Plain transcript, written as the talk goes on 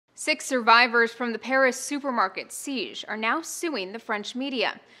6 survivors from the Paris supermarket siege are now suing the French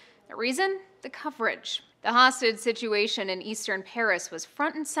media. The reason? The coverage. The hostage situation in eastern Paris was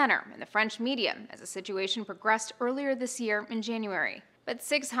front and center in the French media as the situation progressed earlier this year in January. But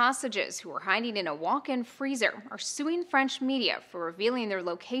 6 hostages who were hiding in a walk-in freezer are suing French media for revealing their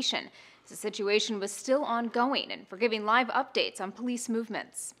location as the situation was still ongoing and for giving live updates on police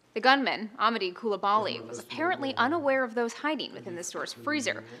movements. The gunman, Amadi Coulibaly, was apparently unaware of those hiding within the store's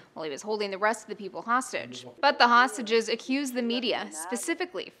freezer while he was holding the rest of the people hostage. But the hostages accused the media,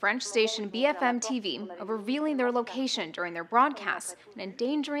 specifically French station BFM TV, of revealing their location during their broadcasts and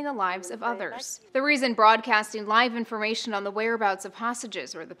endangering the lives of others. The reason broadcasting live information on the whereabouts of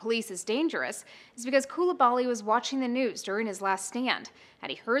hostages or the police is dangerous is because Coulibaly was watching the news during his last stand. Had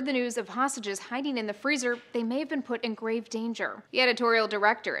he heard the news of hostages hiding in the freezer, they may have been put in grave danger. The editorial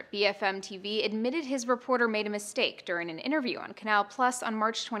director at BFM TV admitted his reporter made a mistake during an interview on Canal Plus on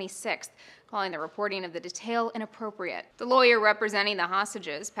March 26th, calling the reporting of the detail inappropriate. The lawyer representing the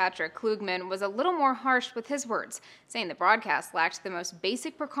hostages, Patrick Klugman, was a little more harsh with his words, saying the broadcast lacked the most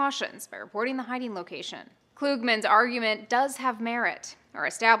basic precautions by reporting the hiding location. Klugman's argument does have merit. Our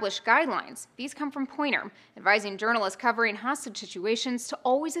established guidelines, these come from Poynter, advising journalists covering hostage situations to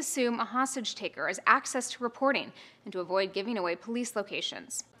always assume a hostage taker has access to reporting and to avoid giving away police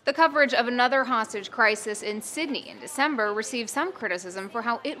locations. The coverage of another hostage crisis in Sydney in December received some criticism for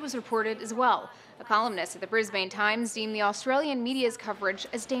how it was reported as well. A columnist at the Brisbane Times deemed the Australian media's coverage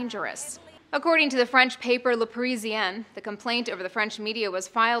as dangerous. According to the French paper Le Parisien, the complaint over the French media was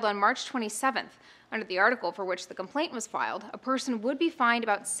filed on March 27th. Under the article for which the complaint was filed, a person would be fined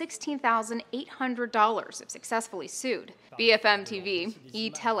about $16,800 if successfully sued. BFM TV,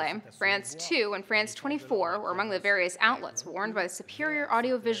 E-Tele, France 2, and France 24 were among the various outlets warned by the Superior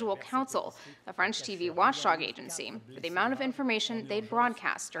Audiovisual Council, a French TV watchdog agency, for the amount of information they'd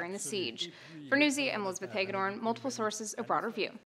broadcast during the siege. For Newsy, I'm Elizabeth Hagedorn, multiple sources, a broader view.